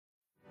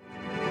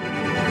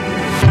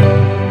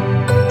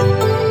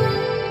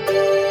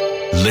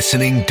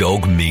Listening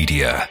Dog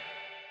Media.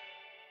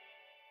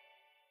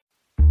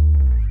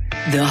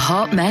 The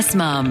Hot Mess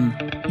Mum.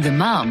 The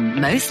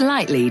mum most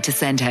likely to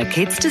send her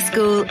kids to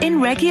school in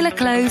regular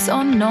clothes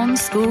on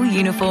non-school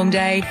uniform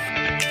day.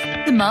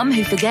 The mum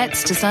who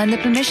forgets to sign the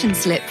permission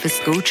slip for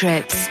school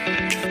trips.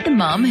 The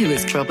mum who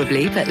has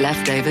probably put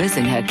leftovers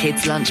in her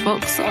kids'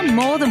 lunchbox on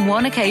more than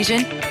one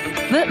occasion.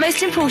 But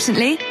most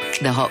importantly,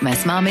 the Hot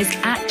Mess Mum is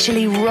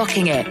actually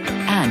rocking it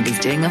and is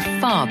doing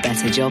a far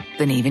better job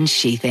than even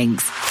she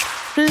thinks.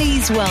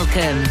 Please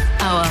welcome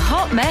our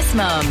Hot Mess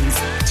Mums,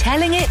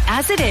 telling it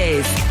as it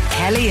is,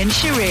 Kelly and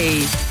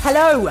Cherie.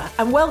 Hello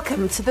and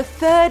welcome to the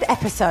third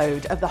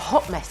episode of the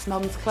Hot Mess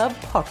Mums Club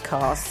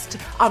podcast.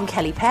 I'm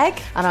Kelly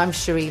Pegg. And I'm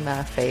Cherie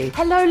Murphy.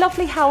 Hello,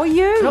 lovely, how are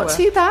you? Not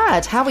too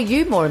bad. How are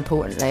you, more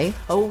importantly?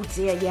 Oh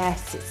dear,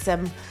 yes, it's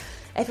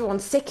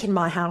everyone's sick in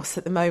my house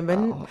at the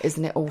moment. Oh,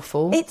 isn't it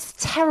awful? It's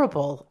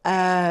terrible.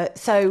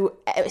 So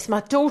it's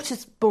my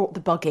daughter's brought the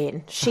bug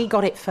in. She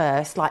got it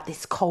first, like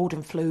this cold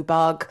and flu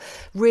bug,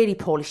 really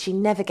poorly. She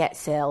never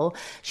gets ill.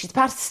 She's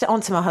passed it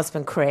on to my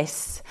husband,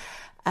 Chris.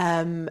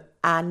 And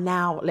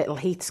now little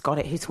Heath's got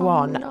it, who's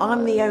one. No.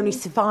 I'm the only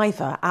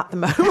survivor at the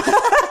moment.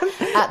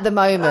 At the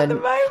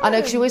moment. I know,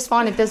 because you always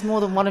find if there's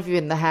more than one of you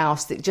in the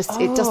house, it just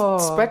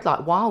spread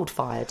like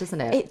wildfire,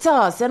 doesn't it? It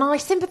does. And I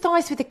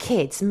sympathise with the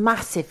kids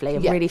massively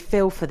and really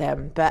feel for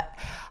them. But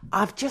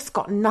I've just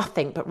got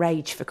nothing but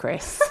rage for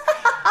Chris.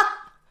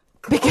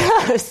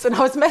 Because, and I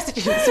was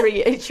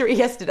messaging Cherie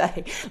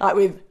yesterday, like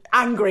with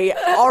angry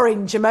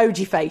orange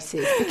emoji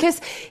faces, because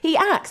he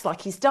acts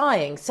like he's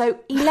dying. So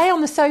he lay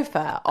on the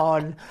sofa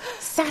on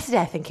Saturday,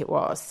 I think it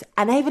was,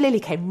 and Ava Lily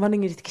came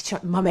running into the kitchen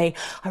like, Mummy,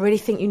 I really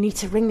think you need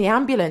to ring the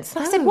ambulance.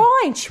 And I said,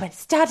 why? And she went,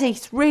 it's Daddy,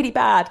 it's really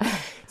bad.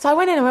 So I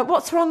went in and went,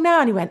 what's wrong now?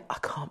 And he went, I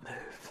can't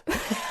move.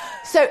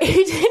 So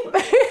he didn't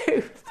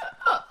move.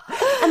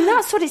 And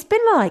that's what it's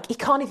been like. He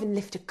can't even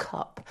lift a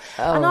cup.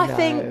 And I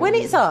think when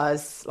it's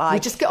us, like, we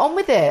just get on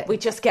with it. We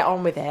just get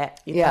on with it.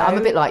 You know? I'm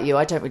a bit like you.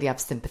 I don't really have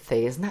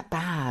sympathy. Isn't that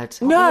bad?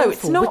 No,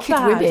 it's not wicked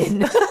bad.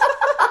 Women.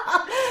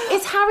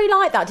 Is Harry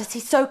like that? Does he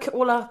soak it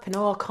all up and,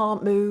 I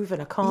can't move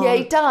and I can't... Yeah,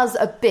 he does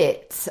a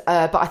bit.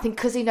 But I think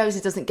because he knows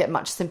he doesn't get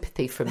much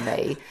sympathy from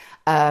me,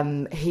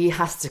 he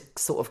has to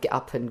sort of get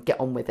up and get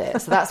on with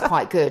it. So that's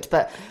quite good.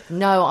 But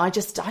no, I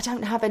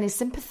don't have any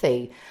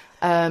sympathy.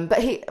 But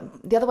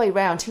the other way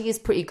round, he is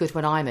pretty good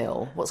when I'm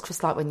ill. What's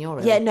Chris like when you're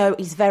ill? Yeah, no,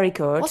 he's very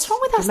good. What's wrong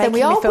with us then?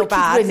 We are wicked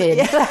women.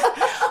 Yeah.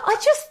 I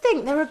just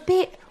think they're a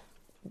bit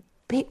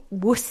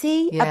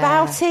wussy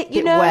about it,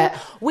 you know. Wet.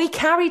 We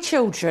carry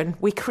children,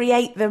 we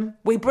create them,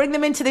 we bring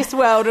them into this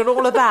world and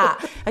all of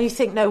that. And you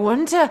think, no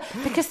wonder,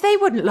 because they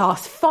wouldn't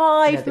last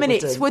 5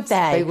 minutes, would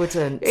they? They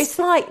wouldn't. It's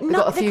like, they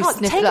got a few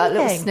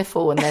little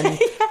sniffle and then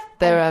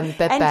they're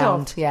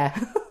bedbound.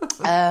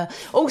 Yeah.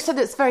 Also,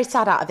 that's very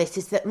sad out of this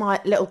is that my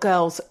little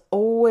girl's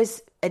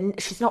always, and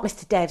she's not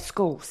missed a day of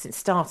school since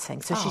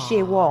starting. So she's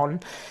year one.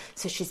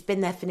 So she's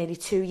been there for nearly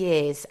 2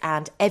 years.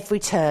 And every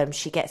term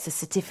she gets a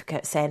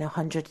certificate saying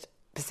 100%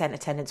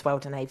 attendance, well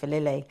done, Ava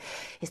Lily.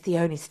 It's the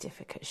only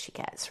certificate she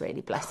gets,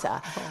 really, bless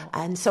her.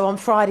 And so on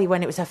Friday,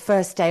 when it was her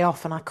first day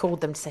off and I called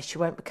them to say she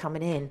won't be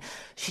coming in,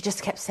 she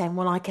just kept saying,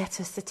 well, I get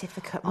a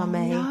certificate,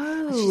 Mummy.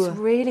 No. And she's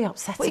really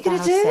upset about it. What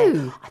are you going to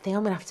do? I think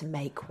I'm going to have to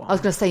make one. I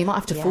was going to say, you might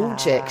have to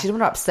forge it because you don't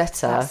want to upset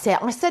her. That's it.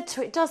 I said to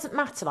her, it doesn't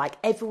matter, like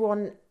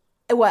everyone...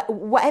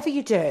 Whatever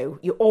you do,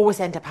 you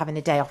always end up having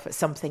a day off at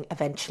something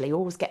eventually. You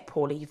always get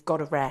poorly, you've got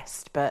to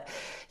rest. But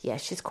yeah,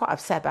 she's quite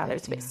upset about it.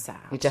 It's a bit sad.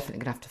 You're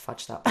definitely going to have to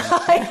fudge that one.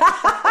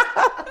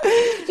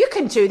 You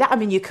can do that. I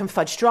mean, you can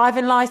fudge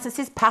driving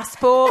licences,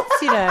 passports,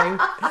 you know.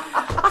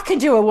 I can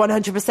do a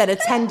 100%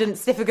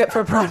 attendance certificate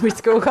for a primary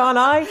school, can't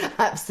I?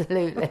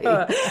 Absolutely.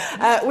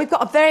 We've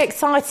got a very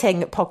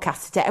exciting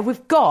podcast today.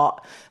 We've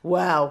got,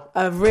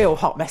 a real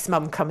hot mess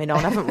mum coming on,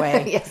 haven't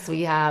we? Yes,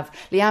 we have.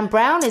 Leanne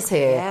Brown is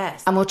here.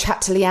 Yes. And we'll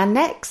chat to Leanne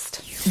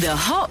next. The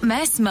Hot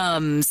Mess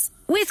Mums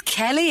with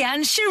Kelly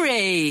and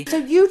Cherie. So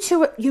you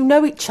two, you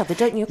know each other,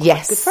 don't you? You're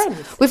quite good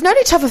friends. We've known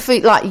each other for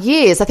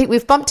years. I think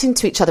we've bumped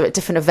into each other at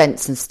different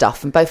events and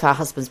stuff, and both our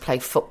husbands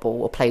played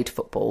football.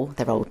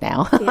 They're old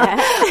now. Yeah.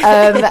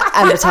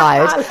 And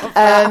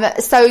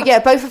retired. So yeah,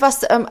 both of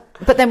us,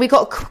 but then we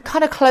got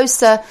kind of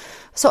closer,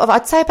 sort of,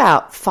 I'd say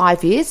about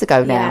 5 years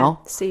ago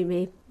now. Yeah, see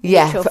me.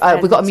 Yeah,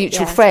 we got a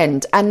mutual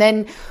friend. And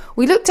then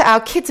we looked at our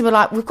kids and we're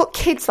like, we've got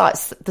kids like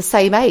the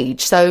same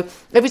age. So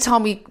every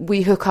time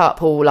we hook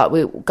up or like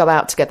we go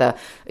out together,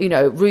 you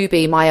know,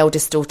 Ruby, my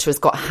eldest daughter, has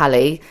got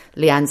Hallie,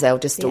 Leanne's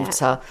eldest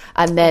daughter,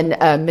 and then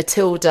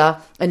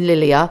Matilda and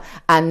Lilia,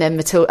 and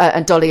then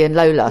and Dolly and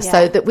Lola. Yeah.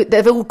 So that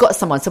they've all got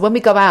someone. So when we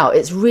go out,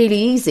 it's really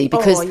easy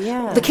because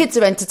the kids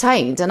are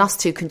entertained and us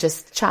two can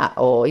just chat,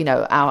 or, you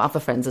know, our other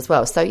friends as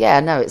well. So yeah,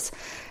 no, it's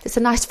a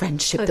nice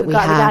friendship that we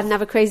have. Dad and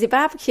have a crazy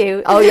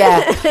barbecue. Oh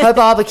yeah, her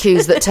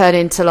barbecues that turn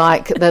into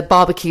like the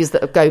barbecues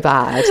that go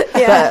bad.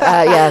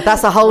 Yeah, but,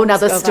 that's a whole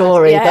nother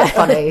story. But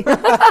funny.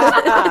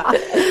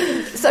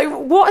 So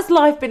what has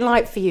life been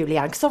like for you,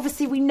 Leanne? Because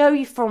obviously we know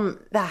you from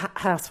the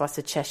Housewives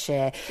of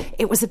Cheshire.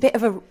 It was a bit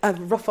of a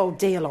rough old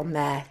deal on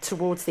there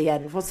towards the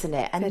end, wasn't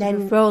it? And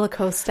then roller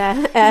coaster.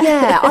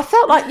 Yeah, I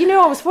felt like,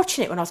 I was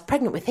watching it when I was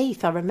pregnant with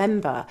Heath, I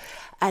remember.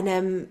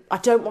 And I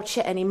don't watch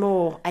it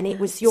anymore. And it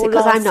was your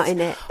because I'm not in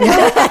it.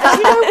 Well,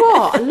 you know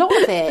what? A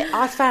lot of it,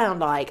 I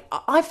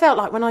felt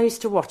like when I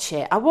used to watch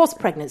it, I was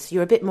pregnant, so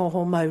you're a bit more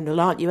hormonal,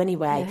 aren't you,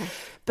 anyway? Yeah.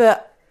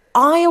 But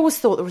I always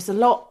thought there was a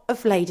lot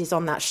of ladies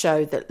on that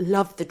show that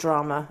loved the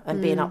drama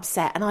and being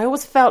upset. And I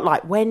always felt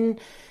like when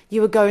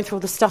you were going through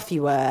all the stuff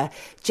you were,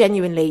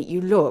 genuinely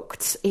you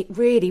looked, it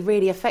really,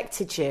 really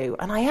affected you.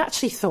 And I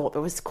actually thought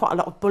there was quite a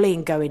lot of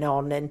bullying going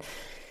on, and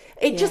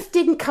it just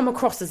didn't come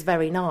across as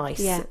very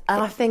nice. Yeah.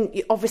 And I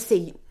think,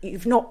 obviously,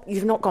 you've not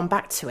gone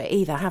back to it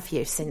either, have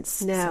you, since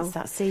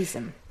that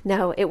season?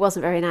 No, it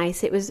wasn't very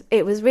nice. It was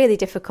really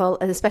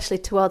difficult, and especially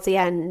towards the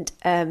end,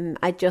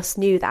 I just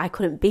knew that I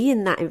couldn't be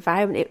in that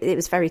environment. It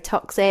was very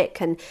toxic,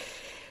 and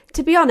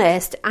to be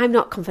honest, I'm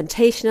not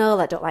confrontational.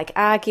 I don't like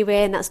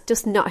arguing. That's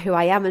just not who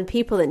I am. And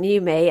people that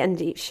knew me,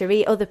 and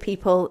Cherie, other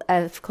people,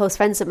 close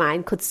friends of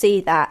mine, could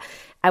see that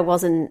I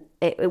wasn't.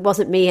 It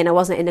wasn't me, and I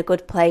wasn't in a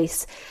good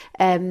place.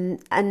 And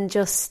I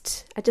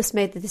just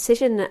made the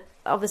decision.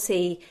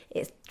 Obviously,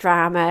 it's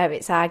drama,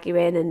 it's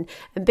arguing and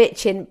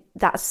bitching.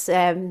 That's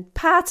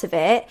part of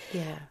it.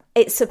 Yeah.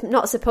 It's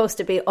not supposed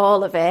to be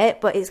all of it,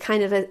 but it's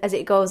kind of as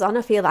it goes on.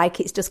 I feel like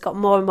it's just got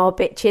more and more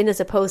bitching as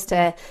opposed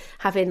to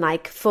having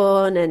like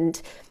fun.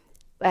 And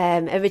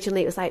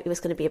originally, it was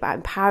going to be about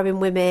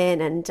empowering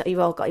women, and you've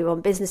all got your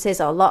own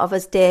businesses, or a lot of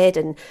us did,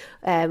 and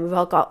we've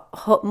all got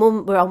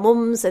we're all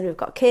mums, and we've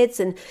got kids,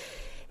 and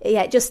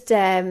yeah, just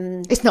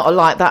it's not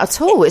like that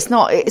at all. It's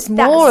not. It's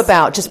more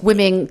about just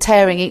women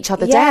tearing each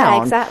other down.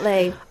 Yeah,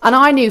 exactly. And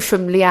I knew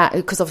from Leanne,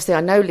 because obviously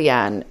I know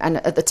Leanne, and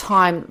at the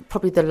time,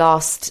 probably the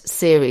last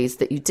series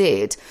that you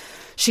did,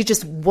 she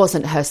just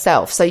wasn't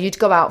herself. So you'd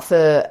go out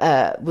for,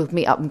 we'd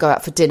meet up and go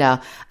out for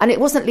dinner, and it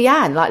wasn't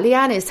Leanne. Like,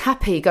 Leanne is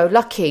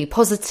happy-go-lucky,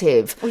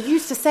 positive. We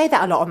used to say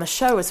that a lot on the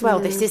show as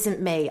well. This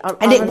isn't me.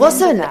 And it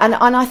wasn't. And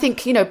I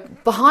think,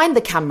 behind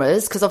the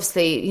cameras, because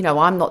obviously,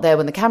 I'm not there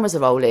when the cameras are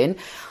rolling,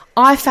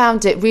 I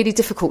found it really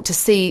difficult to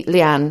see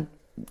Leanne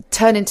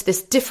turn into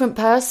this different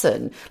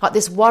person, like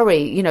this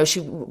worry, she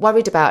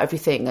worried about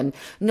everything and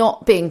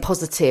not being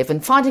positive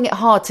and finding it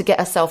hard to get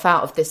herself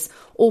out of this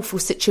awful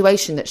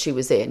situation that she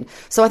was in.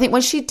 So I think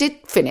when she did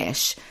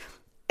finish,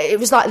 it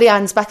was like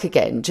Leanne's back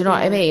again. Do you know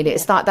what I mean?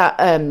 It's like that,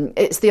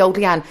 it's the old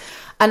Leanne.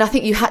 And I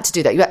think you had to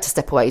do that. You had to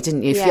step away,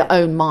 didn't you, for your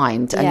own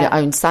mind and your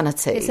own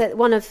sanity. It's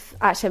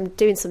actually, I'm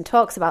doing some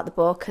talks about the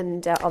book.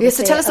 And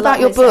so tell us about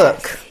your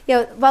book.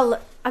 Yeah,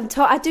 well,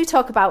 I do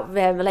talk about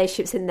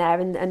relationships in there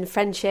and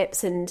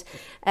friendships, and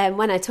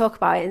when I talk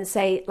about it and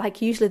say, like,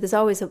 usually there's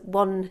always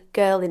one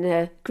girl in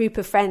a group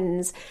of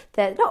friends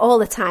that, not all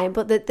the time,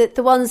 but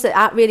the ones that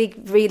aren't really,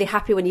 really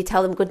happy when you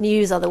tell them good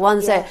news, or the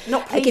ones that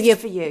not pleased give you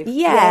for you.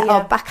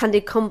 Or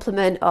backhanded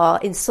compliment, or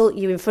insult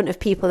you in front of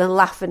people and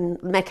laugh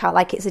and make out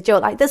like it's a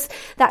joke. Like this,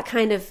 that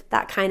kind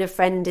of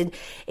friend. And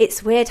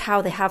it's weird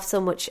how they have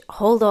so much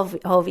hold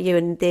over you,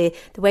 and the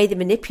way they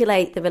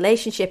manipulate the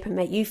relationship and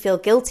make you feel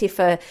guilty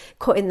for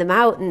cutting them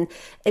out. And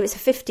it was a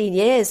 15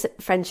 years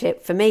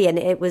friendship for me, and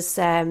it was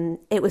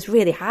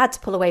really hard to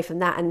pull away from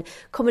that. And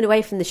coming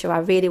away from the show, I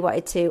really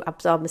wanted to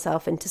absorb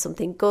myself into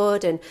something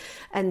good and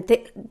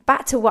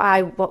back to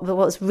what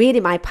was really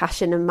my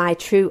passion and my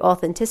true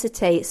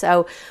authenticity.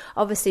 So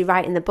obviously,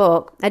 writing the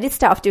book, I did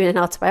start off doing an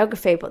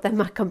autobiography, but then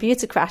my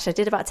computer crashed. I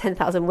did about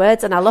 10,000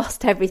 words and I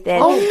lost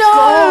everything. Oh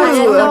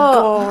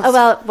no! Oh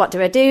well, what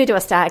do I do? Do I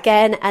start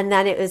again? And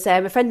then it was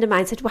a friend of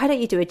mine said, why don't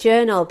you do a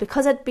journal?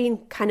 Because I'd been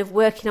kind of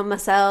working on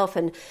myself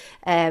and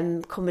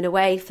coming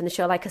away from the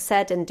show, like I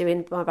said, and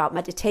doing more about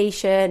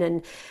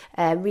meditation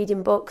and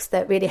reading books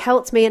that really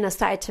helped me. And I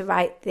started to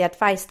write the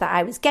advice that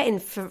I was getting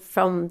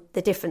from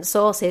the different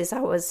sources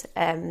I was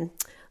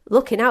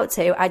looking out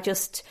to. I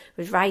just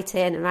was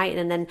writing.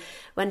 And then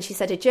when she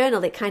said a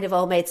journal, it kind of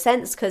all made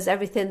sense, because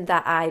everything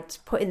that I'd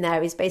put in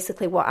there is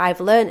basically what I've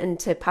learned and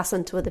to pass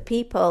on to other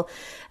people.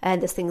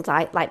 And there's things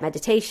like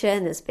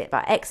meditation, there's a bit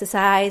about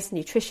exercise,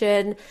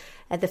 nutrition.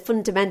 The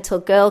fundamental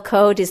girl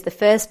code is the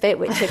first bit,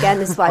 which again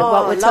is like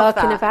what we're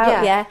talking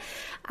about. Yeah.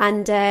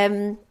 And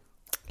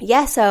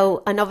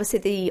so, and obviously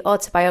the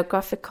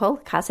autobiographical,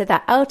 can't say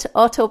that,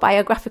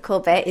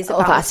 autobiographical bit is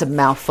about... Oh, that's a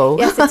mouthful.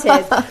 Yes, it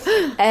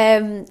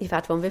is. You've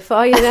had one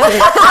before, you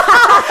know.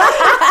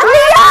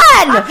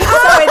 Leanne!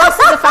 Sorry, this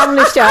is a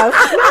family show. No,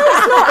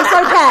 it's not. It's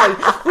okay.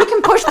 We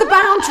can push the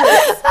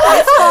boundaries.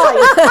 It's fine.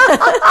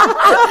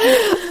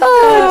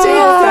 Oh,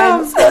 dear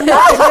friends.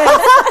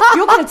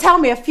 You're going to tell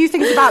me a few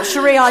things about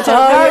Cherie I don't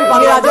know.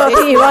 I don't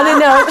think you want to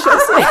know,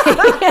 trust me.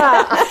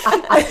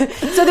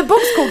 So the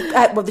book's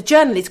called, the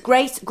journal is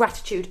Grace,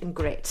 Gratitude and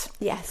Grit.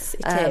 Yes,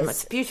 it is.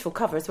 It's a beautiful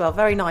cover as well.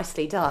 Very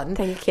nicely done.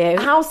 Thank you.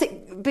 How's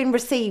it been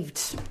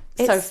received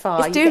so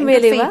far? It's doing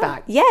really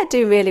well. Yeah,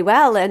 doing really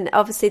well. And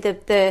obviously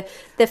the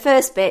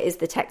first bit is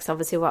the text,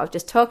 obviously what I was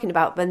just talking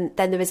about, but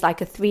then there is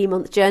like a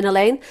 3-month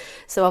journaling.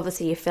 So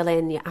obviously you fill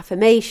in your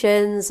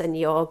affirmations and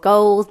your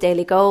goals,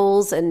 daily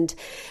goals, and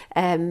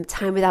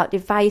time without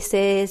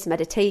devices,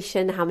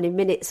 meditation, how many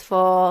minutes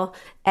for,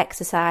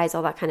 exercise,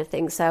 all that kind of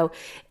thing. So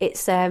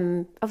it's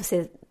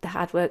obviously the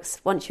hard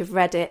work's once you've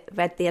read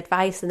the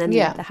advice, and then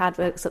the hard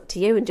work's up to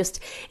you. And just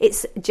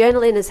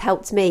journaling has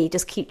helped me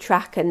just keep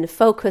track and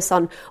focus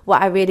on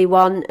what I really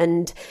want,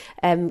 and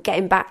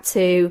getting back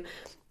to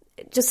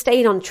just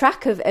staying on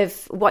track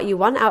of what you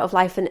want out of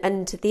life.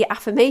 And the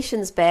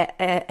affirmations bit,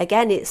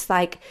 again, it's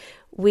like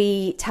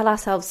we tell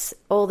ourselves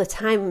all the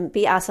time,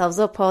 beat ourselves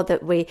up, or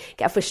that we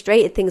get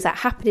frustrated, things that are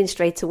happening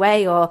straight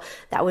away, or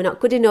that we're not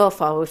good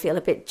enough, or we feel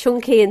a bit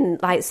chunky in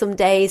like some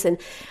days, and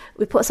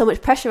we put so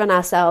much pressure on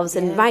ourselves.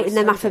 And writing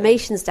them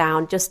affirmations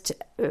down just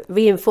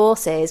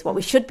reinforces what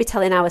we should be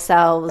telling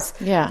ourselves,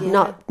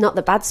 not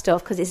the bad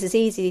stuff, because it's as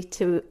easy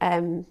to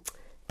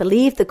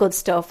believe the good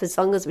stuff as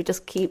long as we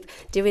just keep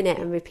doing it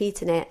and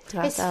repeating it to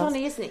ourselves. It's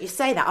funny, isn't it? You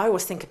say that. I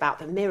always think about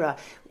the mirror.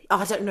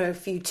 I don't know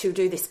if you two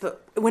do this,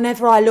 but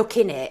whenever I look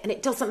in it, and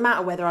it doesn't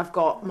matter whether I've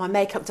got my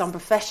makeup done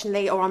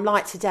professionally or I'm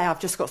like today, I've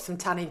just got some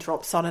tanning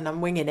drops on and I'm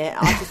winging it.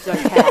 I just don't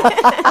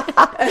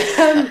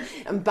care.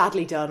 I'm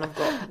badly done. I've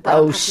got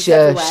brown patches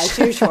everywhere as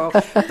usual.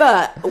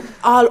 But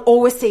I'll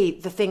always see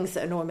the things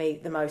that annoy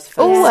me the most first.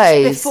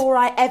 Always. Before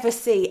I ever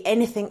see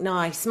anything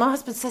nice. My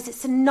husband says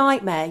it's a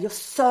nightmare. You're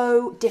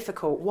so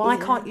difficult. Why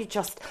can't you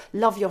just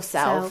love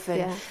yourself?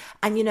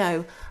 And you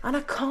know, and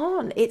I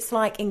can't. It's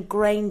like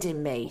ingrained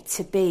in me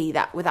to be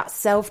that, with that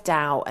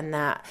self-doubt and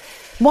that.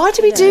 Why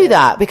do we do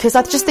that? Because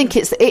I just think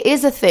it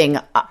is a thing.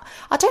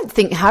 I don't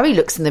think Harry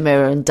looks in the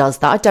mirror and does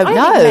that. I don't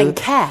know. Think men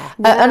care.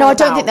 And I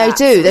don't think they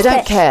do. They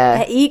don't care.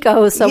 Their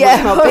ego is so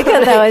much more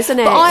bigger though, isn't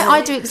it? But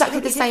I do exactly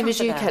the same as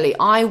you, Kelly.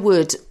 I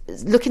would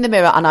look in the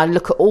mirror and I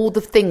look at all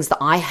the things that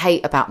I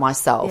hate about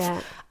myself.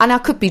 Yeah. And I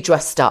could be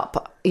dressed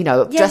up,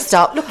 dressed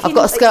up. I've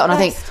got a skirt on. I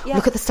think,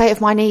 look at the state of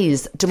my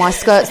knees. Do my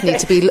skirts need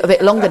to be a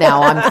bit longer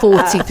now? I'm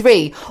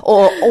 43.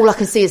 Or all I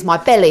can see is my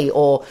belly,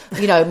 or,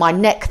 my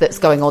neck that's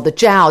going, or the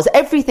jowls,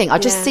 everything. I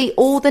just see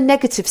all the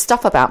negative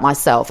stuff about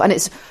myself. And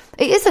it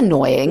is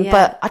annoying,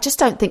 but I just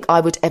don't think I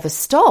would ever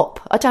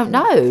stop. I don't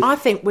know. I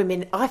think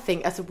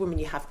as a woman,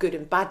 you have good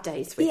and bad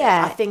days with it.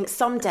 I think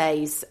some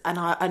days,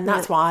 and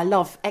that's why I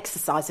love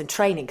exercise and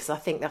training, because I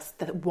think that's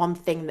the one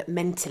thing that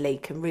mentally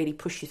can really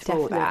push you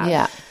through that.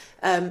 Yeah.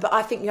 But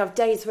I think you have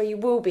days where you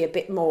will be a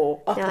bit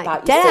more up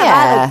about yourself. yourself.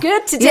 I look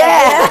good today.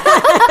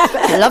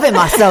 Yeah. Loving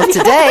myself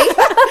today.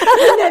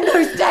 And then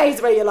those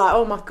days where you're like,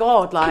 oh my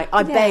God, like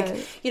I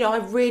beg, I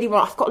really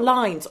want, I've got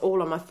lines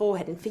all on my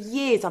forehead, and for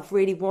years I've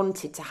really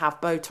wanted to have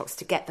Botox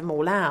to get them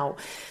all out.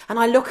 And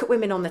I look at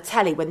women on the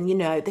telly when,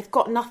 they've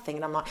got nothing,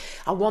 and I'm like,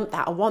 I want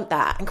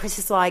that. And Chris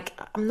is like,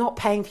 I'm not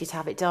paying for you to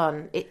have it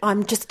done.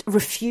 I'm just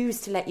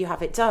refuse to let you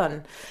have it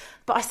done.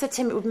 But I said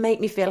to him, it would make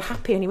me feel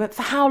happy. And he went,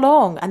 for how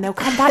long? And they'll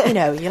come back, and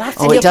you'll have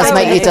to. It does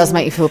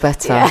make you feel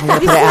better. I'm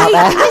going to put it out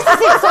there. This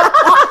is it.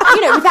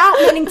 So, without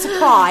meaning to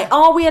pry,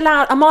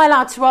 am I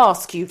allowed to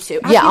ask you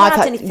to? Have you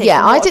had anything?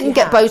 Yeah, I didn't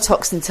get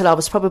Botox until I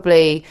was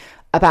probably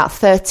about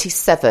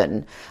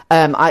 37.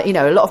 A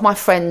lot of my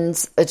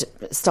friends had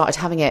started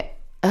having it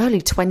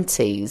early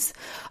 20s,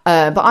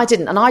 but I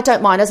didn't. And I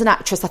don't mind. As an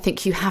actress, I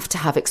think you have to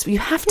have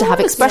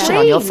expression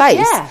on your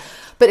face. Yeah.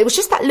 But it was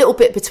just that little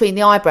bit between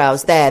the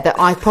eyebrows there that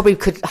I probably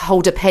could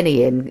hold a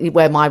penny in,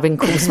 where my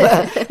wrinkles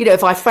were,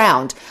 if I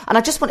frowned. And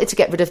I just wanted to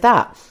get rid of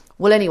that.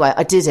 Well, anyway,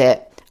 I did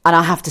it. And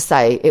I have to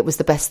say, it was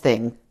the best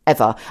thing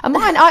ever. And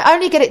mine, I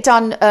only get it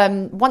done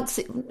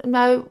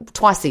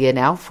twice a year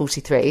now,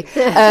 43.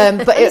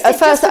 But at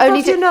first I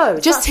only did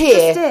just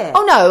here.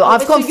 Oh no,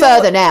 I've gone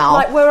further now.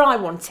 Like where I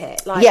want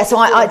it. Like so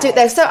I do it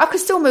there. So I could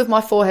still move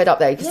my forehead up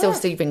there. You can still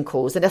see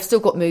wrinkles, and I've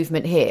still got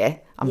movement here.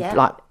 I'm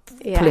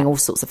pulling all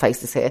sorts of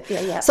faces here.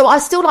 So I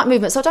still like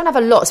movement. So I don't have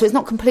a lot. So it's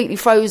not completely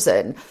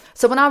frozen.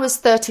 So when I was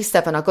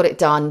 37, I got it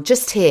done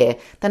just here.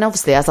 Then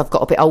obviously, as I've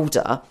got a bit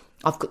older,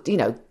 I've got,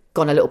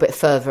 gone a little bit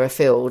further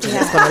afield, and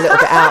it's gone a little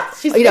bit out,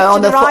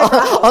 on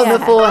the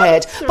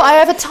forehead. But I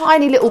have a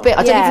tiny little bit.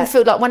 I don't even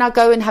feel like when I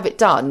go and have it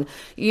done,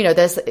 you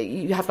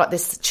have like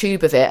this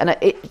tube of it, and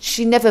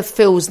she never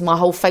fills my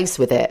whole face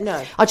with it.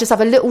 No, I just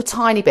have a little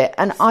tiny bit,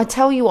 and I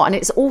tell you what, and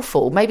it's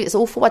awful. Maybe it's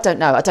awful. I don't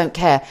know. I don't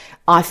care.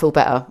 I feel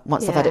better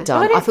once I've had it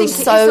done. I feel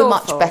so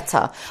much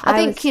better. I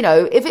think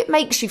if it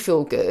makes you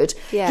feel good,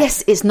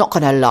 yes, it's not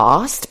going to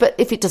last. But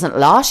if it doesn't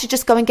last, you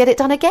just go and get it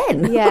done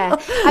again. Yeah,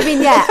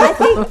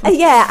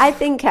 I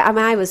think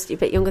I was a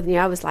bit younger than you.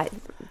 I was like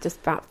just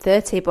about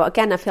 30, but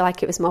again, I feel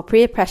like it was more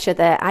peer pressure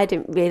that I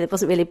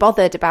wasn't really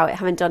bothered about it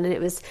having done, and it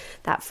was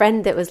that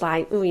friend that was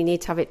like, "Oh, you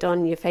need to have it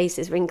done. Your face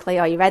is wrinkly,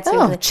 or your red's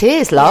wrinkly."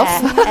 Cheers, love.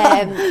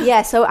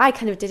 So I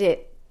kind of did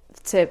it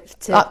to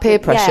like peer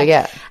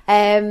pressure,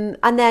 and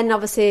then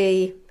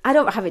obviously I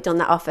don't have it done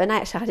that often. I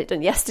actually had it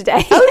done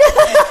yesterday.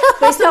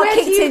 But it's not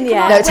kicked in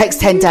yet. No, it takes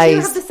 10 days. Do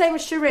you have the same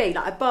as Cherie,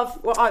 like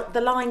above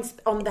the lines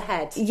on the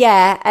head?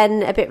 Yeah,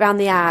 and a bit round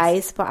the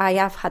eyes, but I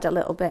have had a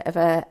little bit of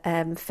a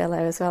filler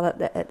as well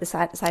at the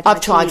side of my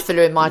I've tried cheek.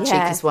 filler in my cheek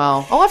as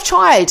well. Oh, I've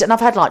tried, and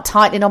I've had like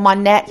tightening on my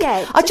neck.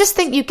 Yeah, I just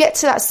think you get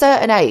to that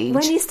certain age.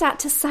 When you start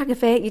to sag a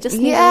bit, you just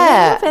need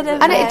a little bit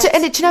of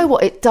and do you know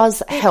what? It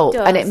does help,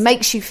 does. and it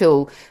makes you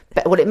feel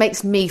better. Well, it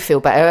makes me feel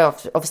better.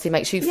 Obviously,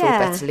 makes you feel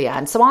better,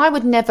 Leanne. So I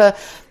would never.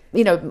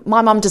 You know,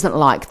 my mum doesn't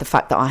like the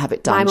fact that I have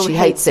it done. She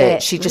hates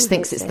it. She just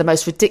thinks it's the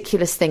most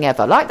ridiculous thing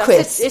ever. Like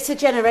Chris. It's a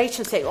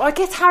generation thing. Well, I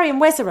guess Harry and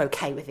Wes are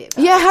okay with it.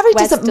 Yeah, Harry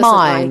doesn't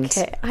mind,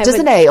 like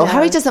doesn't he? Or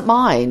Harry doesn't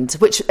mind,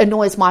 which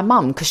annoys my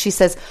mum because she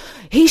says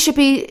he should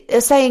be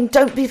saying,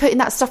 "Don't be putting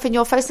that stuff in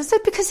your face." I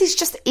said because he's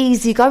just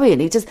easygoing.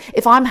 He just,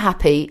 if I'm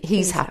happy,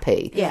 he's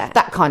happy. Yeah,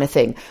 that kind of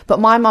thing. But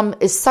my mum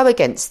is so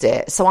against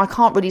it, so I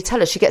can't really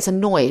tell her. She gets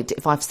annoyed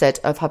if I've said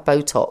I've had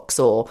Botox,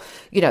 or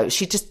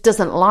she just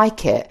doesn't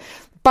like it.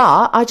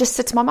 But I just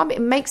said to my mum, it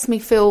makes me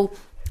feel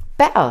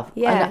better.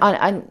 Yeah.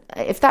 And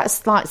if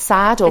that's like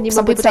sad, or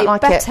some people don't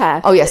like better.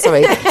 it. Oh, yeah,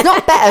 sorry. It's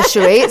not better,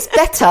 Cherie. It's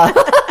better. Our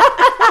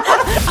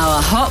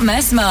hot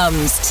mess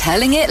mums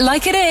telling it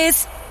like it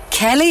is.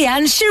 Kelly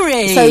and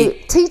Cherie. So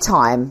tea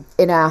time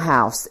in our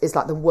house is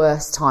like the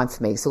worst time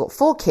for me. So I've got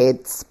 4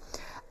 kids.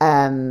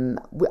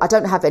 I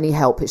don't have any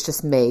help. It's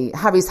just me.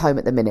 Harry's home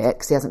at the minute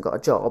because he hasn't got a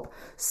job.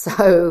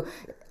 So,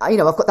 I've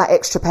got that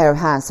extra pair of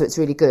hands. So it's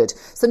really good.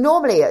 So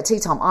normally at tea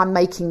time, I'm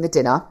making the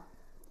dinner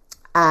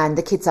and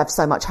the kids have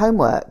so much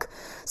homework.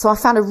 So I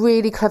found a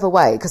really clever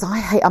way because I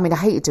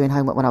hated doing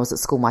homework when I was at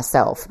school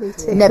myself. Me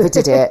too. Never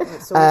did it.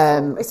 It's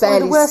one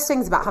of the worst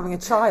things about having a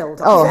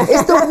child. Oh,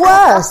 it's the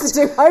worst.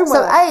 To do homework.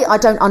 So I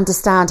don't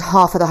understand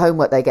half of the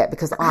homework they get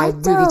because I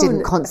really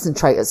didn't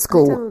concentrate at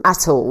school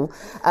at all.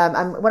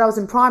 And when I was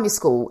in primary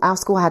school, our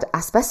school had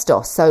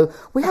asbestos. So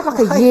we had like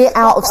a year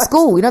out of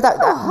school. That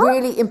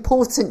really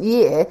important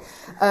year.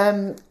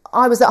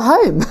 I was at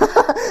home.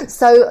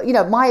 So,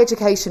 my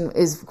education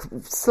is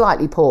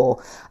slightly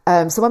poor.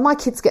 So when my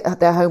kids get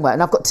their homework,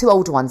 and I've got 2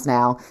 older ones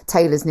now,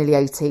 Taylor's nearly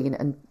 18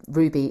 and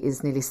Ruby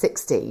is nearly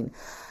 16.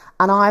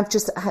 And I've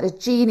just had a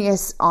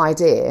genius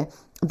idea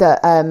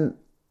that,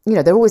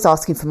 they're always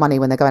asking for money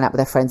when they're going out with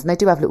their friends, and they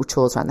do have little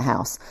chores around the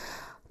house.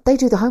 They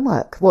do the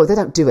homework. Well, they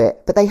don't do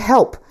it, but they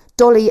help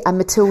Dolly and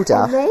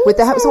Matilda with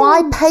the help. So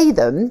I pay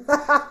them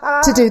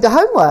to do the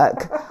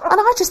homework. And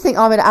I just think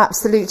I'm an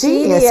absolute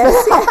genius.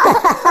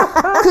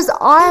 Because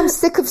I am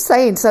sick of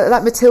saying, so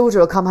that Matilda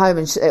will come home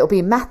and it'll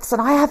be maths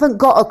and I haven't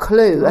got a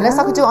clue. Unless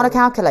I can do it on a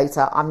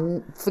calculator,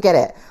 forget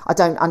it. I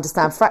don't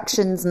understand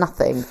fractions,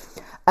 nothing.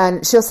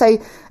 And she'll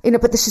say,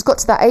 but she's got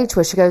to that age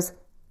where she goes,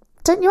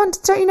 don't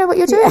you know what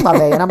you're doing,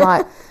 Mummy? And I'm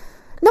like,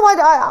 no,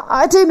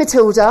 I do,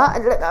 Matilda.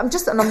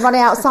 I'm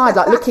running outside,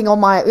 like looking on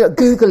my,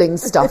 Googling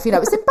stuff.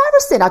 It's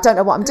embarrassing. I don't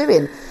know what I'm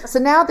doing. So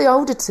now the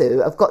older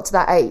 2 have got to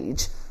that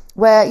age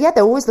where,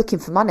 they're always looking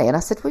for money. And I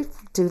said, we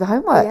do the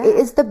homework. Yeah. It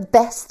is the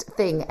best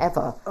thing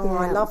ever. Oh, yeah.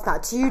 I love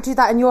that. Do you do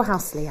that in your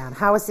house, Leanne?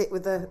 How is it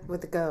with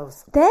the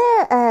girls?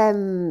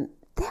 They're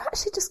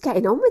actually just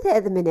getting on with it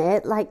at the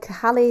minute. Like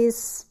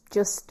Hallie's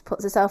just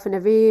puts herself in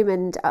a room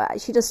and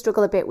she does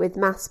struggle a bit with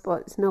maths,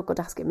 but it's no good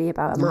asking me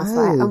about her maths.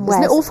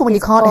 Isn't it awful when you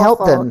can't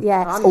help them?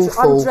 Yeah, it's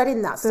awful. I'm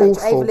dreading that stage.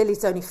 Ava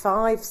Lily's only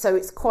 5, so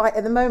it's quite,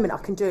 at the moment I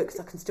can do it because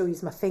I can still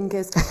use my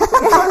fingers.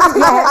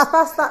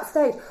 Past that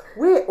stage,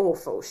 we're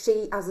awful.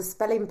 She has a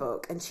spelling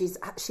book and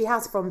she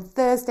has from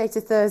Thursday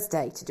to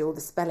Thursday to do all the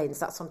spellings.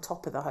 That's on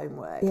top of the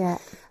homework. Yeah.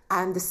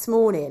 And this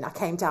morning I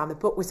came down, the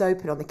book was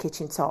open on the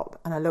kitchen top,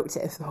 and I looked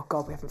at it and thought, oh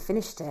God, we haven't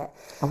finished it.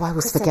 Oh, I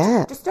always Chris forget.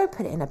 Said, just don't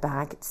put it in a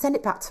bag, send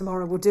it back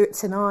tomorrow, we'll do it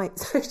tonight.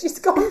 So she's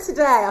gone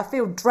today. I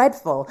feel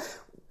dreadful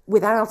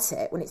without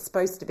it when it's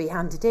supposed to be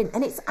handed in.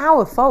 And it's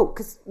our fault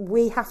because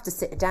we have to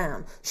sit her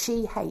down.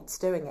 She hates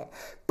doing it.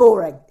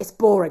 Boring. It's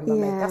boring,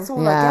 Mummy. Yeah. That's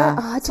all I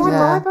get. I do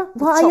fibre,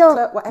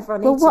 chocolate, whatever I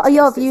need. Well, what are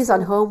your views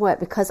on homework?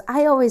 Because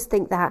I always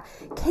think that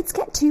kids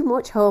get too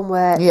much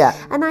homework. Yeah.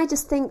 And I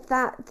just think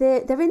that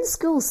they're in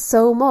school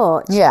so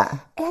much. Yeah.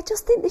 I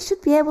just think they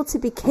should be able to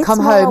be kids come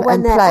more home when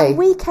and they're play. on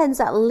weekends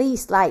at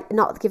least, like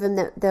not give them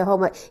the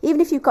homework,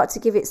 even if you've got to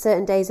give it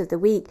certain days of the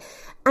week.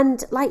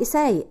 And like you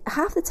say,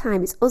 half the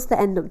time it's us that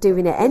end up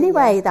doing it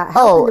anyway. That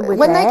helping them with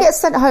when it. they get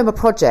sent home a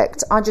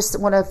project, I just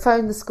want to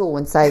phone the school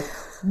and say,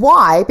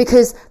 why?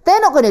 Because they're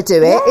not going to do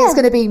it. Yeah. It's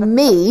going to be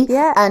me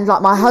Yeah. and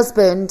like my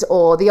husband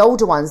or the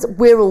older ones.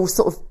 We're all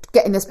sort of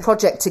getting this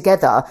project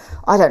together.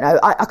 I don't know.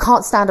 I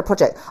can't stand a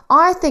project.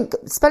 I think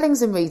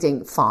spellings and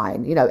reading,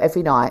 fine,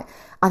 every night.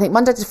 I think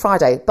Monday to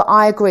Friday, but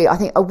I agree. I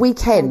think a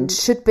weekend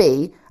should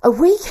be A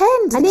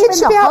weekend? And The even kids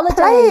should the be out playing.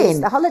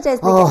 holidays. The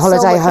holidays. They Oh, get so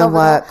holiday much over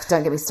homework. that.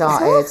 Don't get me It's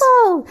started.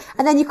 awful.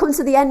 And then you come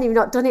to the end and you've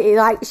not done it. You're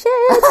like, shit.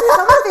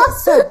 Some of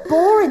it's so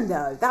boring,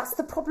 though. That's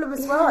the problem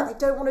as well. They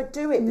don't want to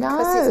do it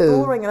because it's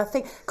boring. And I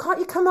think, can't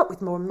you come up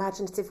with more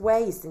imaginative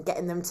ways than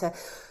getting them to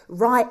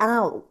write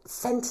out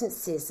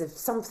sentences of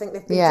something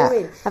they've been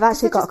doing? I've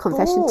actually got a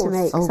confession to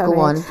make. Oh, Sorry. go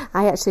on.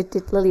 I actually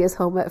did Lilia's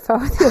homework for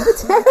her the other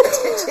day.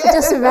 I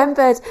just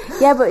remembered.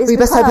 Yeah, but it's We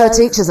must hope her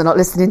teachers are not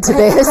listening to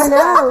this. I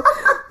know.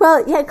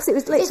 Well, yeah, because it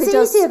was literally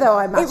It's easier, though,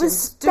 I imagine. It was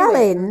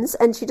spellings,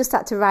 and she just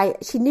had to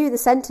write. She knew the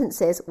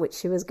sentences, which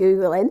she was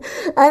Googling,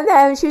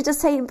 and she was just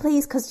saying,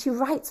 please, because she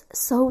writes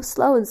so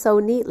slow and so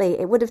neatly.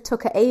 It would have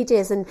took her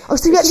ages. And Oh,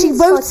 so you actually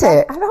wrote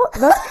it?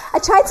 I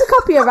tried to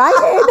copy her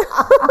writing.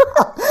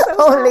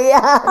 Oh,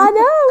 Leanne. I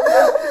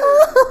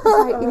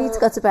know. Like, you need to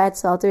go to bed,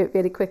 so I'll do it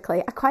really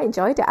quickly. I quite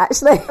enjoyed it,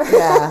 actually.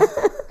 Yeah.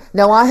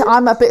 No,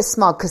 I'm a bit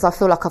smug because I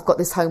feel like I've got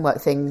this homework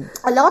thing.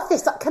 I love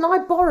this. Can I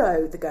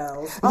borrow the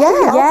girls? Yeah.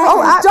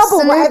 Oh, Double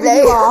whatever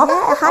absolutely. you are.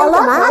 Yeah, I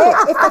love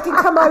out. it. If they can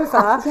come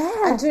over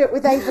and do it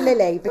with Ava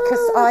Lily, because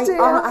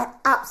I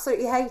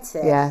absolutely hate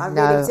it. Yeah, I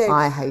no, really do.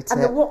 I hate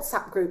and it. the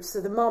WhatsApp groups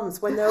of the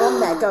mums when they're on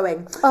there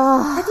going,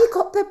 have you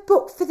got the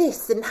book for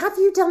this? And have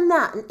you done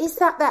that? And is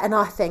that? And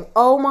I think,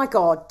 oh my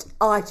God,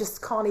 I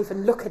just can't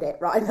even look at it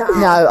right now.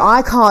 No,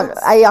 I can't.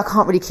 I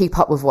can't really keep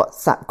up with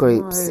WhatsApp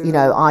groups. No. You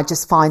know, I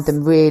just find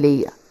them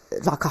really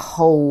like a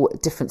whole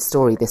different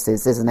story. This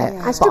is, isn't it?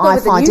 I struggle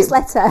with the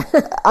newsletter.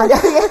 I know.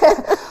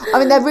 Yeah. I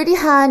mean, they're really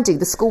handy.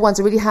 The school ones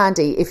are really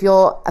handy if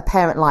you're a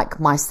parent like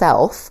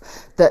myself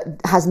that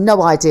has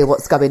no idea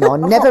what's going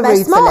on, never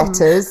reads the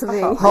letters.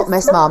 Hot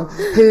mess mum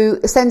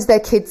who sends their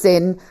kids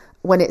in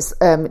when it's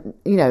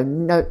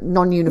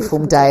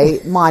non-uniform day.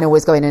 Mine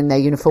always going in their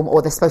uniform,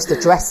 or they're supposed to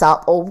dress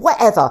up or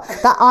whatever.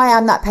 That I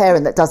am that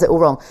parent that does it all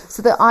wrong.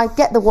 So that I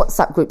get the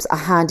WhatsApp groups are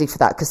handy for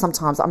that, because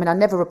sometimes, I mean, I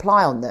never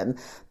reply on them,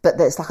 but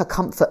it's like a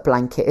comfort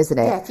blanket, isn't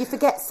it? Yeah, if you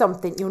forget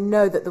something, you'll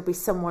know that there'll be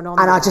someone on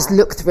there. And I just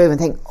look through and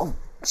think, oh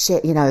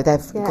shit, they've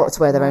got to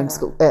wear their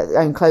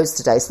own clothes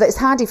today. So it's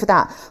handy for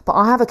that. But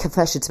I have a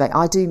confession to make.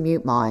 I do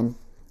mute mine.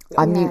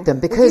 I mute them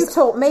because you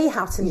taught me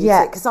how to mute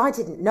it, because I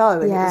didn't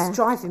know, and it was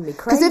driving me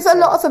crazy. Because if a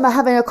lot of them are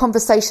having a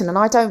conversation, and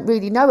I don't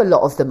really know a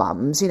lot of the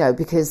mums,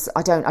 because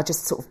I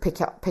just sort of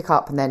pick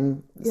up and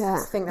then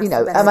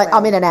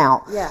I'm in and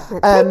out. Yeah.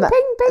 Ping, ping,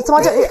 ping, so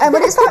I don't, and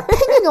when it's like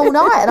pinging all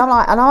night, and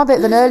I'm a bit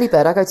of an early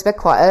bird. I go to bed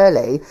quite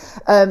early,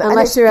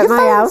 unless you're at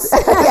my house.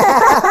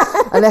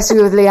 Unless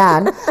you're with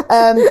Leanne.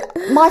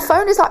 My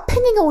phone is like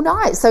pinging all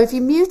night. So if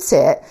you mute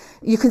it,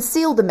 you can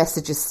see all the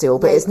messages still,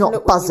 but it's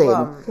not buzzing,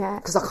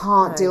 because I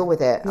can't deal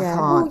with it. Yeah. I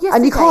can't. Well,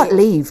 and you can't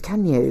leave,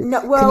 can you?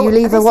 No, well, can you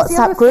leave a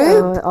WhatsApp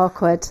group? Oh,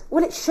 awkward.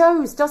 Well, it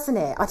shows, doesn't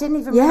it? I didn't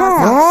even realise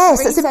that.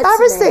 Yes, it's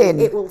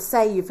embarrassing. It will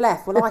say you've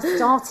left. Well, I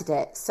started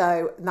it,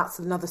 so that's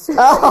another story.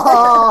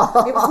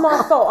 It was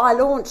my fault. I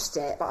launched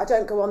it, but I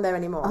don't go on there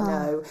anymore,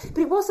 no.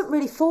 But it wasn't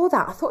really for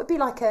that. I thought it'd be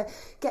like a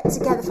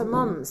get-together for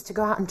mums to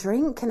go out and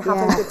drink and have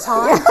a good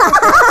time. And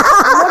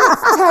what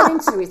it's turned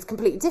into is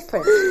completely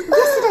different.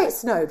 Yesterday it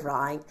snowed,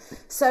 right?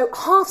 So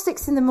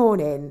 6:30 in the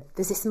morning,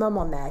 there's this mum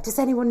on there. Does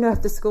anyone know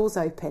if the school's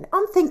open?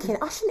 I'm thinking,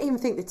 I shouldn't even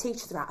think the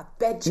teachers are out of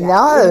bed yet.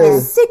 No.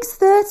 It's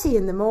 6:30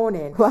 in the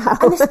morning. Wow.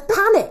 And this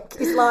panic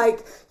is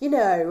like,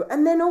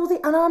 and then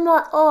and I'm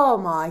like, oh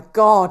my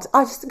God,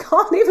 I just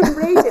can't even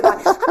read it.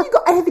 Like, have you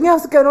got anything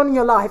else going on in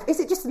your life? Is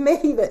it just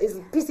me that is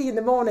busy in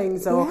the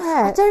mornings? Or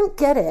I don't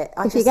get it.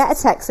 If you get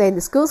a text saying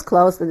the school's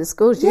closed, then the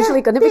school's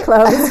usually going to be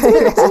closed. It's a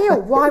big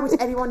deal. Why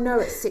would anyone know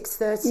at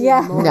 6:30 in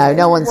the morning?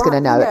 No one's going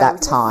to know at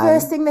that time. The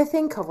first thing they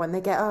think of when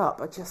they get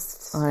up.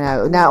 I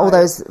know. Now all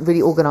those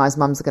really organised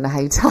mums are going to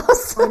hate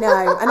us. I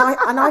know,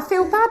 and I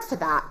feel bad for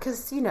that,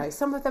 because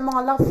some of them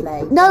are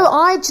lovely.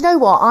 No, do you know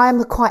what?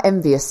 I'm quite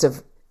envious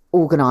of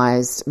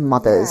organised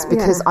mothers,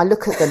 because I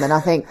look at them and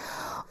I think,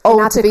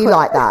 to be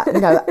like that,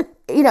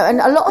 and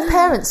a lot of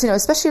parents,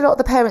 especially a lot of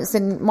the parents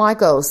in my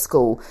girls'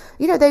 school,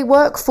 they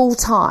work full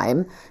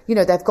time,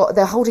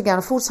 they're holding down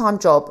a full time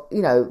job,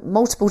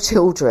 multiple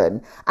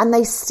children, and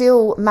they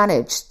still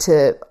manage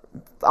to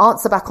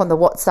answer back on the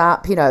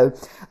WhatsApp,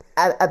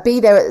 be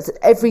there at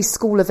every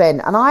school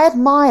event. And I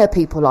admire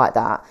people like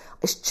that.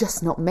 It's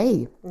just not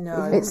me.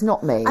 No, it's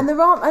not me. And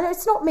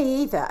it's not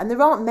me either. And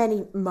there aren't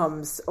many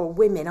mums or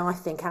women, I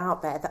think,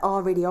 out there that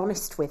are really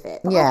honest with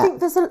it. But I think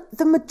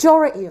the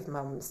majority of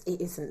mums, it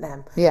isn't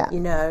them. Yeah.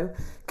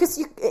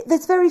 Because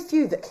there's very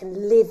few that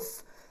can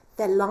live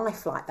their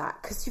life like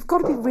that, because you've got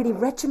to be really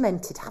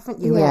regimented, haven't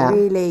you? Yeah. And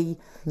really,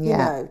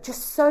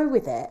 just so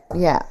with it.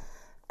 Yeah.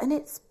 And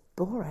it's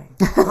boring.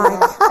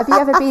 Have you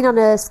ever been on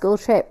a school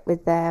trip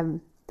with any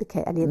of the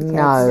kids?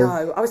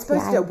 No. I was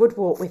supposed to do a wood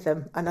walk with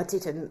them, and I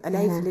didn't. And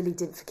Ava Lily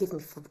didn't forgive me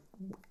for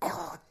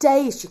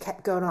days she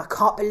kept going, I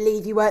can't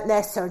believe you weren't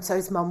there,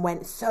 so-and-so's mum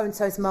went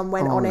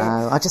on it.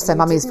 No, I just say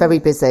Mummy's very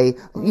busy.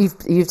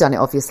 You've done it,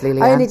 obviously,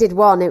 Leanne. I only did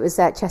one. It was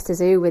at Chester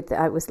Zoo with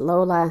it was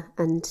Lola,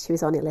 and she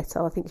was only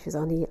little. I think it was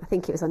only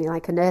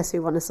like a nursery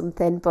one or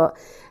something. But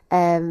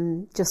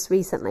just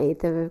recently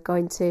they were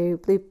going to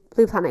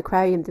Blue Planet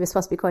Aquarium. They were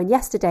supposed to be going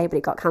yesterday, but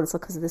it got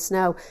cancelled because of the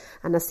snow.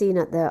 And I've seen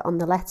on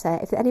the letter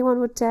if anyone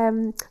would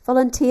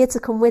volunteer to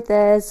come with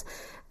us.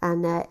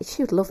 And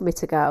she would love me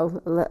to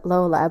go,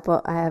 Lola,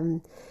 but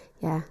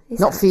it's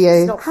not for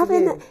you.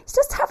 It's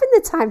just having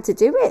the time to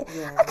do it.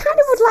 Yeah, I kind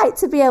of would like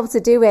to be able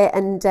to do it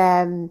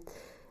and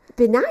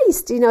be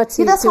nice, to that's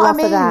to what offer I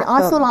mean. that.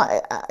 I feel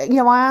like,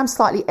 I am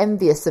slightly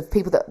envious of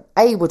people that,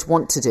 would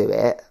want to do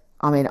it.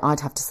 I mean, I'd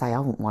have to say I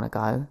wouldn't want to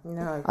go.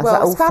 No.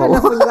 Well, it's bad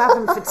enough when you have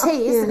them for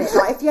tea, isn't it?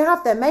 Like, if you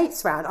have their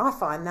mates round, I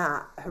find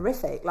that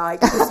horrific.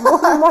 Like, there's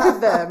more than one of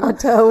them. I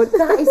don't.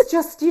 That is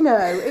just,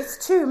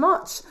 it's too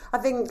much. I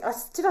think,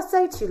 did I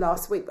say to you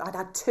last week, I'd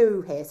had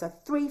 2 here, so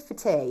 3 for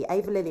tea,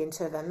 Ava, Lily and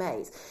 2 of her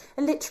mates.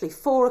 And literally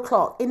 4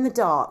 o'clock, in the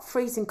dark,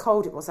 freezing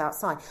cold it was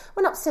outside.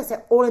 Went upstairs,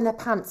 they're all in their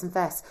pants and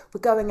vests.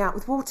 We're going out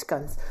with water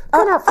guns.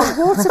 Going out for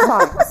a water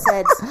fight, I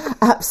said.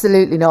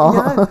 Absolutely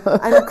not. No.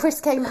 And Chris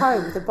came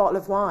home with a bottle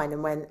of wine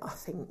and went, I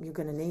think you're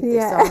going to need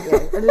this, aren't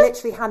you? And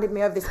literally handed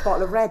me over this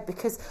bottle of red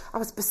because I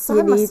was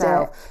beside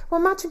myself. Well,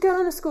 imagine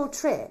going on a school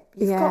trip.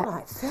 You've got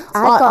like 30.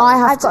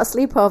 I've got a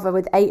sleepover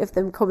with 8 of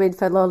them coming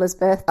for Lola's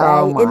birthday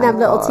in them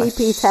little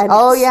teepee tents.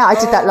 Oh yeah, I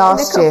did that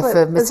last year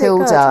for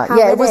Matilda.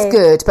 It was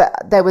good,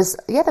 but there was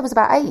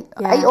about 8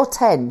 or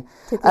 10.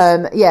 So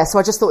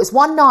I just thought it's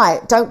one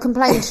night. Don't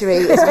complain, Cherie.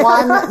 It's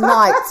one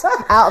night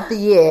out of the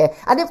year,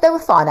 and if they were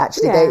fine,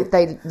 actually,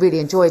 they really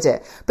enjoyed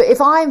it. But if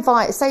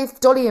if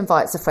Dolly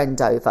invites a friend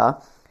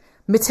over,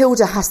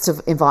 Matilda has to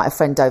invite a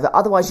friend over.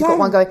 Otherwise, you've got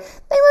one going, they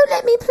won't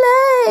let me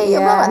play.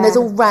 Yeah. And there's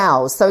all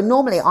rows. So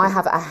normally I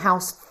have a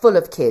house full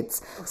of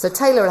kids. So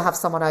Taylor will have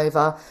someone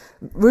over,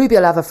 Ruby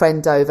will have a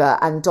friend over,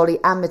 and Dolly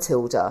and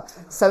Matilda.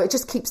 So it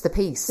just keeps the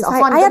peace.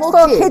 I had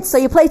 4 kids, so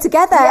you play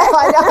together. Yeah,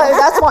 I know.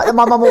 That's what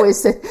my mum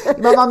always said.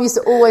 My mum used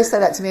to always say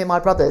that to me and my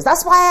brothers.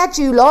 That's why I had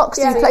you lot,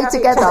 so you play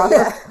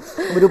together.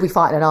 We'd all be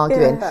fighting and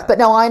arguing. Yeah. But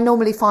no, I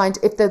normally find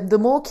if the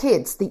more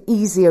kids, the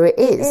easier it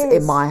is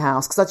in my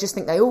house, because I just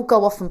think they all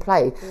go off and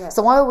play. Yeah.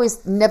 So I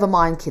always never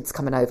mind kids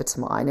coming over to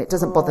mine. It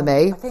doesn't bother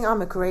me. I think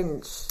I'm a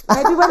Grinch.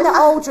 Maybe when they're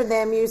older and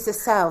they amuse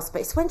themselves,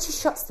 but it's when she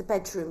shuts the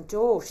bedroom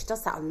door. She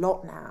does that a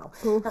lot now.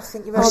 I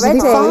think you're already.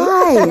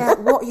 Yeah,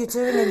 what are you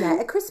doing in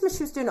there? At Christmas,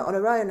 she was doing it on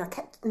her own. I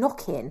kept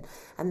knocking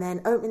and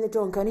then opening the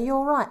door and going, "Are you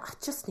all right? I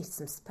just need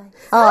some space."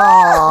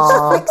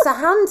 Oh, she flicks her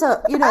hand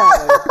up.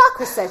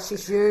 Chris said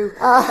she's you.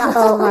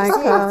 Oh my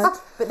God.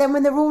 But then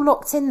when they're all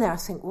locked in there, I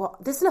think,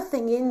 what? There's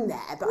nothing in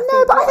there. But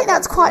I think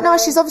that's quite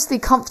nice. She's obviously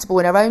comfortable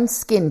in her own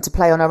skin to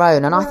play on her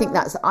own, and I think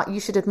that's you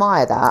should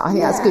admire that. I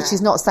think that's good.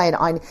 She's not saying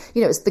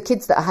it's the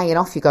kids that are hanging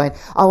off you, going,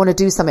 "I want to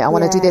do something. I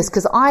want to do this."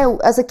 Because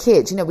as a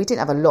kid, we didn't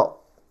have a lot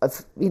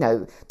of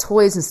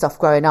toys and stuff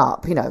growing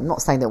up. I'm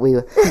not saying that we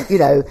were but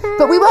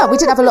we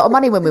didn't have a lot of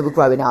money when we were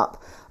growing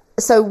up,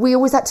 so we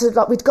always had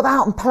to we'd go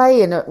out and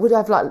play, and we'd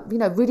have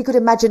really good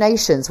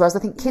imaginations, whereas I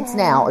think kids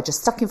now are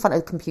just stuck in front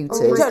of computers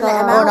or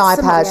an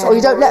iPad, or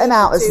you don't let them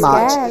out as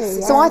much.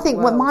 So I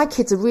think when my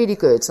kids are really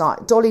good,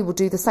 like Dolly will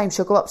do the same.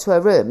 She'll go up to her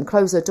room,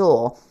 close her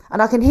door,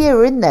 and I can hear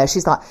her in there.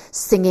 She's like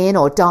singing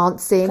or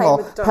dancing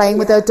or playing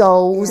with her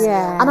dolls.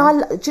 Yeah.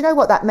 And do you know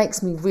what? That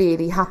makes me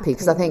really happy,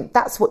 because I think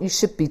that's what you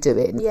should be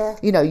doing. Yeah.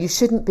 You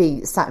shouldn't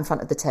be sat in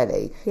front of the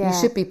telly. Yeah.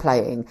 You should be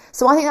playing.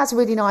 So I think that's a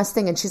really nice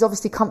thing. And she's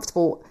obviously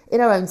comfortable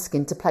in her own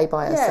skin to play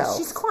by herself. Yeah,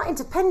 she's quite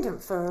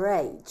independent for her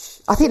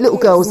age. I think little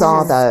girls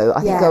are, though. I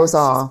think girls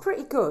are. She's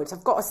pretty good,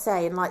 I've got to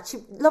say. And she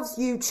loves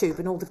YouTube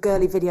and all the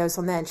girly videos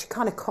on there, and she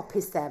kind of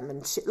copies them.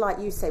 And she, like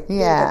you say,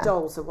 the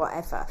dolls or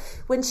whatever.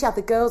 When she had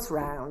the girls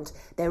round,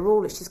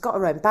 she's got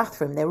her own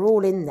bathroom. They were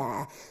all in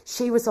there.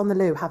 She was on the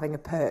loo having a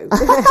poo. And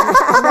they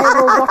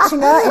were all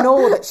watching her in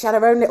awe that she had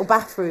her own little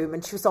bathroom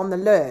and she was on the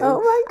loo. Oh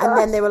my God. And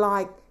then they were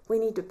like, we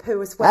need a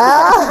poo as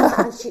well.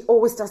 And she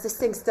always does this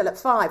thing still at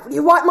 5. Will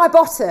you wipe my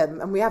bottom?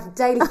 And we have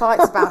daily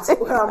fights about it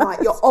where I'm like,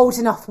 you're old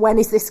enough. When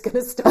is this going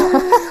to stop?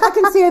 I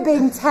can see her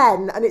being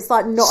 10 and it's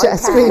like not okay.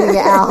 Screaming it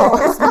out.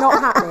 It's not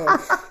happening.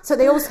 So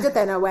they all stood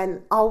there and I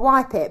went, I'll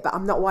wipe it, but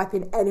I'm not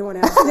wiping anyone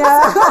else. I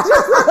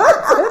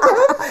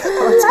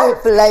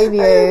don't blame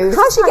you.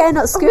 How's she getting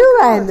at school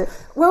then?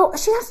 Well,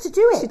 she has to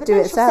do it. She'd do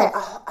it herself. Say,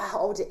 I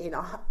hold it in.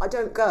 I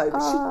don't go.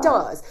 But she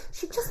does.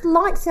 She just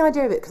likes the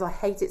idea of it because I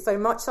hate it so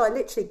much. So I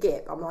literally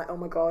gip. I'm like, oh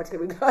my God, here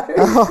we go. And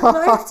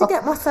I have to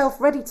get myself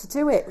ready to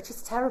do it, which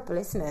is terrible,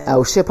 isn't it?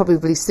 Oh, she'll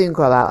probably soon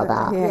grow out of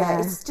that. Yeah,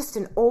 it's just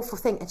an awful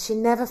thing. And she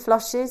never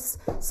flushes.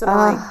 So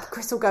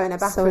Chris will go in her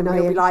bathroom and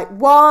he'll be like,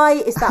 why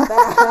is that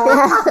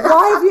there?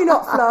 Why have you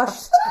not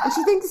flushed? And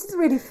she thinks this is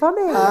really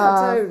funny.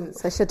 I don't.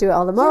 So she'll do it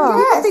all the more.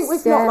 Yeah, I think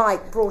we've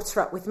not brought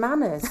her up with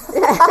manners.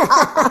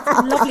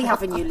 Lovely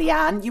having you,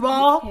 Leanne. You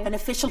are an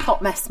official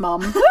Hot Mess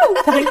mum.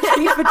 Thank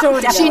you for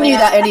joining us. She knew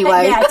that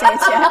anyway. Yeah,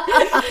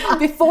 I did, yeah.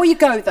 Before you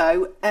go,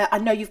 though, I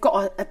know you've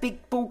got a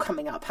big ball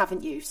coming up,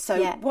 haven't you? So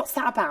Yeah. what's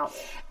that about?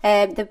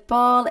 The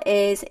ball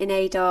is in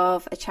aid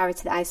of a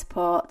charity that I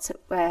support,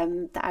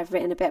 that I've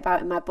written a bit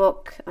about in my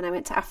book when I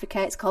went to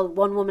Africa. It's called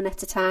One Woman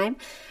at a Time,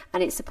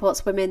 and it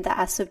supports women that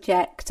are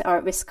subject or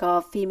at risk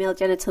of female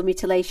genital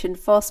mutilation,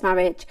 forced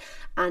marriage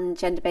and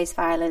gender-based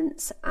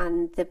violence.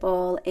 And the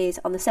ball is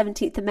on the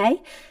 17th of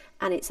May,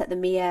 and it's at the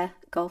Mia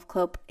Golf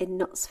Club in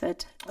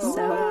Knutsford.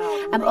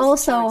 Wow. I'm Amazing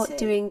also charity.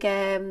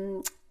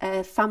 doing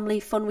a family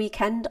fun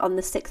weekend on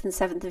the 6th and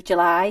 7th of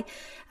July,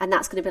 and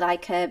that's going to be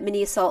like a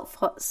mini assault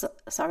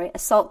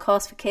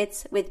course for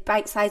kids with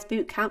bite-sized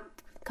boot camp.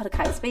 God, I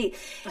can't speak.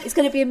 It's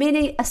going to be a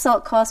mini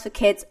assault course for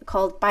kids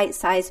called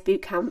Bite-Sized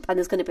Boot Camp, and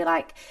there's going to be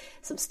like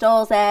some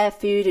stalls there,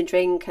 food and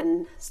drink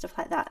and stuff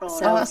like that. Oh,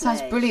 that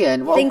sounds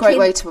brilliant. What a great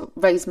way to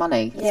raise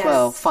money as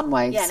well. Fun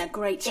ways. Yeah, and a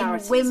great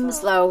charity. In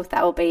Wimslow,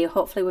 that will be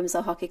hopefully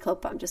Wimslow Hockey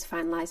Club, but I'm just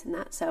finalising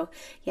that. So,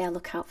 yeah,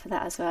 look out for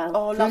that as well.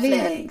 Oh, lovely.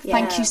 Brilliant. Yeah.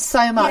 Thank you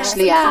so much, Come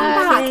Leanne.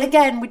 back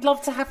again. We'd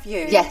love to have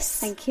you. Yes.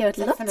 Thank you. I'd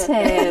love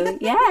Definitely.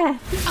 to. Yeah.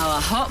 Our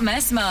Hot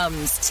Mess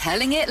Mums,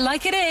 telling it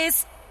like it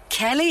is.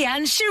 Kelly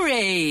and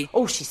Cherie.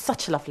 Oh, she's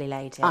such a lovely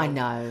lady. I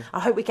know. I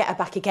hope we get her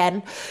back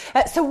again.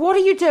 So what are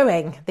you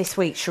doing this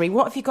week, Cherie?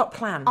 What have you got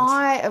planned?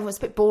 It was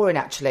a bit boring,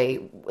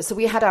 actually. So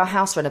we had our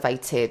house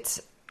renovated.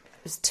 It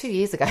was 2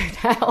 years ago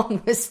now,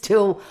 and we're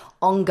still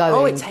ongoing.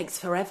 Oh, it takes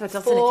forever,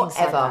 doesn't it? Things like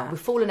Forever. that. We've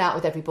fallen out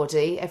with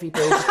everybody, every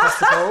builder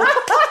possible.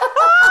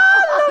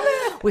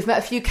 We've met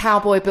a few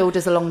cowboy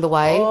builders along the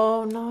way.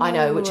 Oh, no. I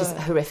know, which is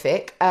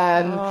horrific.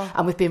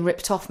 And we've been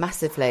ripped off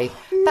massively.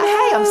 But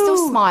hey, I'm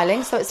still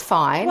smiling, so it's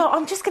fine. Well,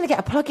 I'm just going to get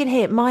a plug in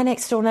here. My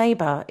next door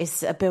neighbour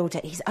is a builder.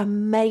 He's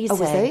amazing.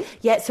 Oh, is he?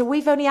 Yeah, so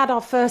we've only had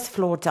our first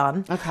floor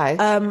done. Okay.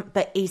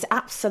 But he's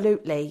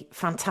absolutely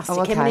fantastic.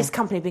 Oh, okay. Him and his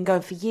company have been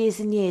going for years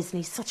and years,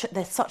 and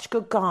they're such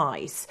good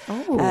guys.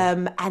 Oh.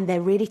 And they're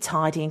really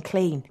tidy and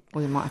clean.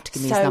 Well, you might have to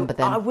give me his number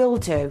then. I will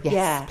do. Yes,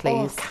 yeah.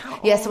 please.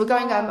 Oh, So we're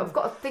going. I've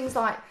got things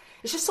like,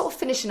 it's just sort of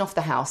finishing off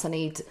the house. I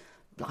need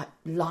like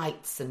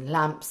lights and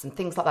lamps and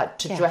things like that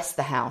to dress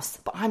the house.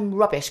 But I'm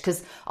rubbish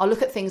because I'll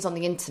look at things on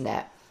the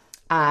internet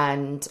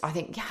and I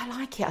think, yeah, I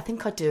like it. I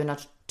think I do. And I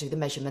do the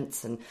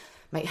measurements and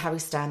make Harry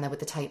stand there with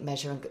the tape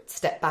measure and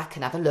step back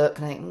and have a look.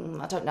 And I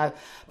think, I don't know.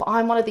 But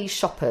I'm one of these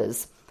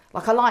shoppers.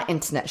 Like, I like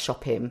internet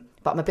shopping,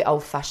 but I'm a bit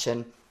old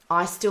fashioned.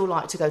 I still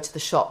like to go to the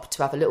shop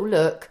to have a little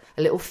look,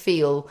 a little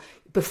feel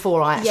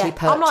before I actually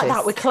purchase. I'm like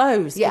that with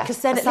clothes, Yeah, because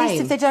then at same.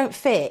 least if they don't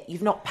fit,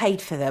 you've not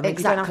paid for them, and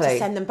you don't have to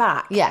send them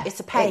back. Yeah, it's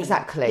a pain.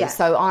 Exactly. Yeah.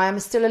 So I am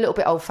still a little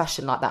bit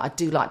old-fashioned like that. I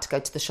do like to go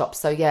to the shop.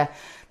 So yeah,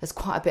 there's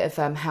quite a bit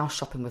of house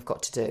shopping we've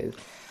got to do.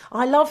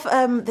 I love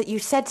that you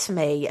said to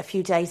me a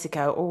few days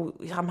ago, "Oh,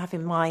 I'm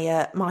having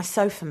my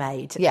sofa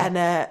made." Yeah.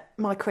 And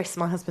my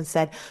husband,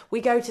 said,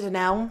 "We go to the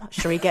Elm.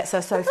 Cherie gets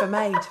her sofa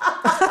made."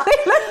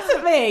 He looked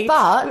at me.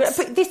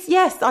 But this,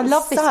 yes, I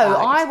love this. So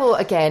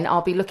fact.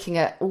 I'll be looking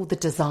at all the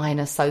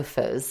designer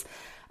sofas,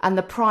 and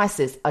the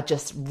prices are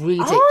just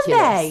ridiculous. Are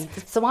they?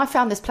 So I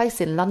found this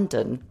place in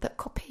London that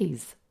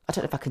copies. I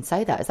don't know if I can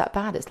say that. Is that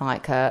bad? It's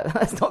like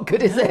that's not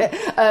good, is it?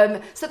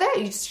 So there,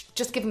 you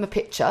just give them a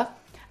picture.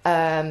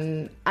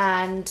 And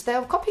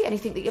they'll copy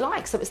anything that you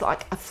like, so it's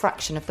like a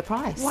fraction of the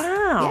price.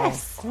 Wow.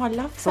 Yes. Oh, I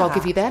love that. So I'll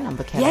give you their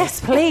number, Kelly.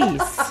 Yes,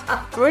 please.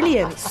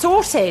 Brilliant.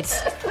 Sorted.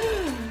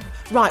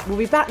 Right, we'll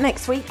be back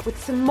next week with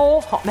some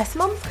more Hot Mess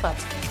Mums Club.